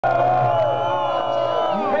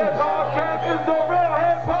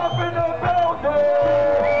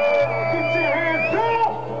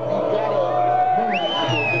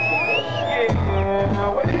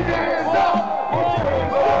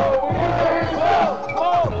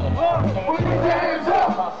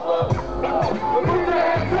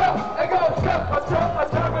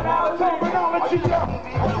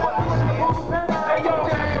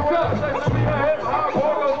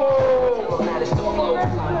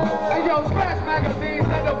those scratch magazines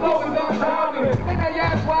and the flow is untimely. And they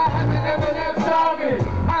ask why I haven't Eminem saw me.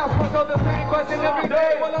 I'm supposed to the same question every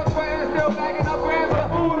day. Well, I'm sweating, still bagging up grams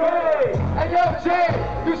of food. Hey, yo, Jay,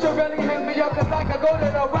 you should really hit me up, cause I could go to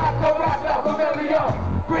the rock la familiar.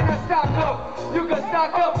 Bring the stock up, you can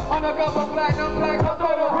stock up on a cup of platinum like I'll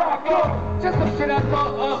throw the rock up. Just some shit I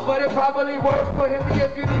thought up, but it probably works. But hit me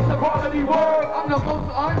if you need some quality work. I'm the most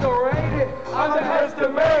underrated,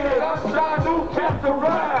 underestimated. I'm trying to catch the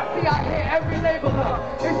ride. See, I hit every label up.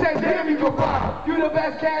 It says, damn, you can ride. You the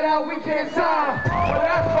best cat out, we can't sign. But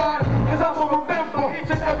that's fine, cause I'm gonna remember each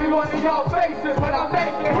and every one of y'all faces when I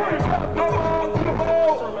make it.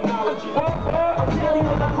 Termanology. I'm telling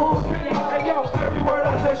you the whole thing. Hey yo, every word I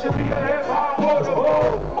say should be a hip hop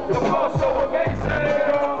protocol. The flow's so amazing.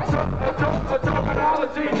 A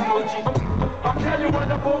terminology. I'm telling you when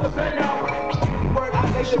to pull the pen out. Word I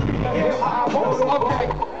say should be a hip hop protocol. Okay.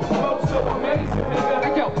 Flow's so amazing.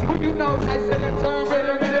 Hey yo, who you know nicer than term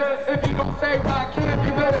rhythm it is? If you don't say Hip Kemp,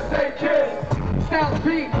 you better say Kid. Sounds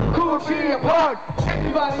beat, cool, G, and plug.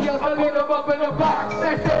 Anybody else, I'll leave them up in the box.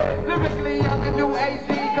 That's it. Lyrically, I'm the new AZ.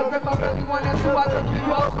 Cause if I really wanted to, I took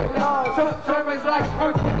you up with love. Terms like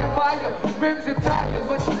earthquake and fire, rims and tires.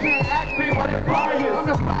 But you can't ask me what it fires. I'm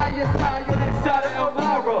the fire style inside of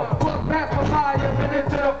Elmira. Walk past Papaya and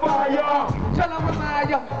into the fire. Tell them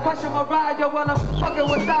Maya, crush Mariah while I'm fucking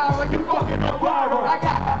with Ira. You fucking up viral. I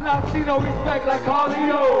got Latino respect like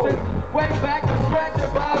Carlito. Way back to scratch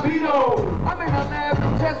and Bobito. I'm in the lab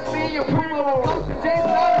with just me and Primo. Close to James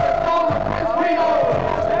London and all the Prince Reno.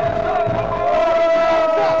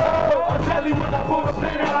 I'll tell you when I pull the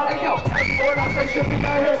pin out. Hey yo, every word I say should be a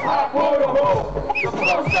hip hop protocol. The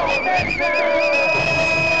flow's so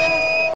amazing.